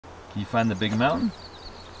Can you find the big mountain?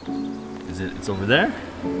 Is it? It's over there?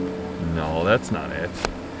 No, that's not it.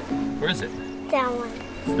 Where is it? That one.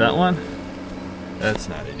 Is that one? That's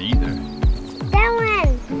not it either. That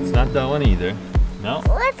one. It's not that one either. No.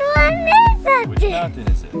 What one is it? Which mountain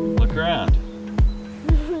is it? Look around.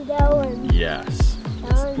 That one. Yes.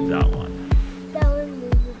 It's that one. That one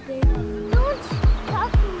is a big one. Don't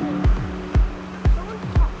talk to me. Don't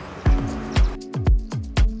talk.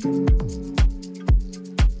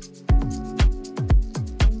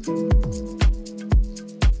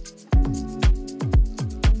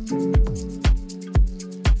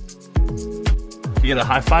 You get a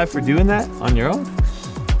high five for doing that on your own?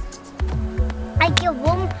 I get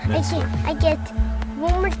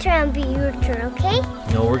one more turn, be your turn, okay?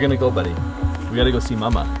 No, we're gonna go, buddy. We gotta go see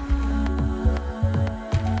Mama.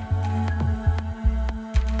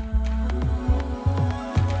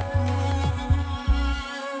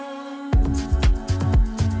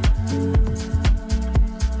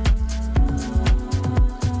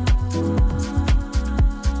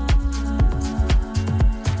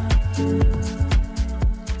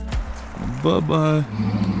 Bye-bye.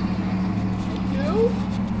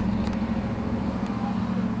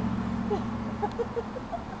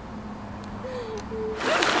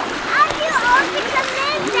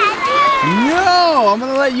 No, I'm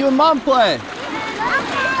gonna let you and Mom play.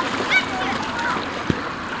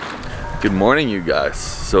 Good morning, you guys.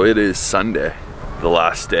 So it is Sunday, the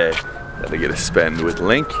last day that I get to spend with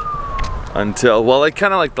Link until, well, like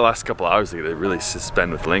kind of like the last couple hours I get to really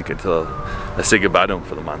spend with Link until I say goodbye to him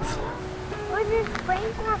for the month. What's the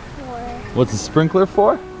sprinkler for? What's the sprinkler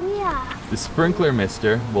for? Yeah. The sprinkler,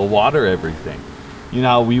 mister, will water everything. You know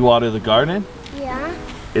how we water the garden? Yeah.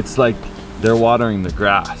 It's like they're watering the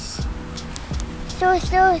grass. So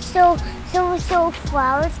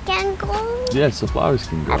flowers can go? Yeah, so flowers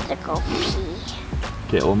can I grow. have to go pee.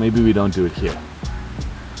 Okay, well maybe we don't do it here.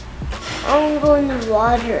 I'm going to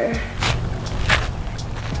water.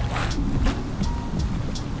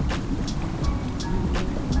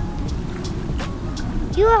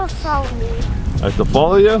 You all follow me. I have to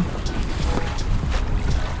follow you?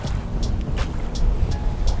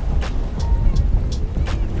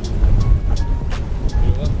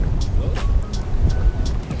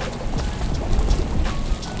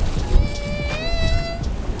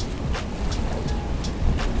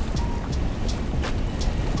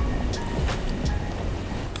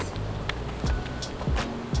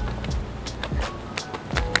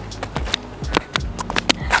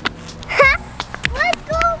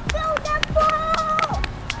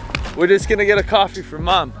 We're just gonna get a coffee for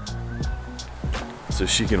Mom so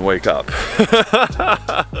she can wake up.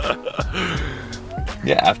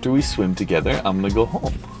 Yeah, after we swim together, I'm gonna go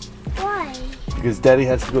home. Why? Because Daddy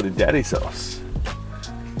has to go to Daddy's house.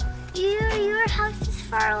 Your house is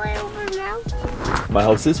far away over the mountain? My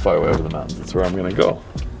house is far away over the mountains. That's where I'm gonna go.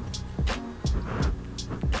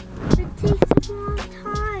 It takes a long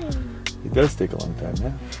time. It does take a long time,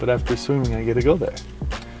 yeah. But after swimming, I get to go there.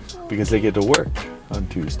 Because I get to work on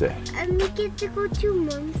Tuesday. And we get to go to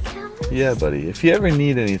Mom's house? Yeah, buddy. If you ever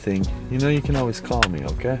need anything, you know you can always call me,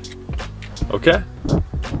 okay? Okay?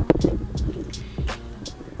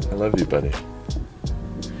 I love you, buddy.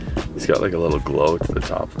 He's got like a little glow to the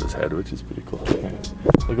top of his head, which is pretty cool. Here.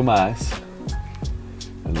 Look at my eyes.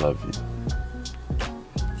 I love you.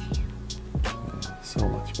 Yeah, so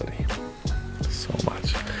much, buddy. So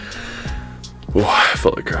much. Oh, I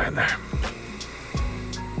felt like crying there.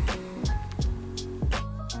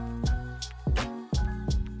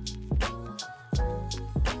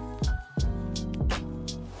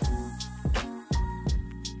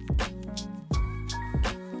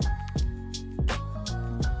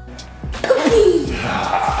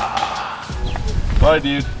 Bye,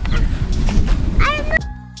 dude.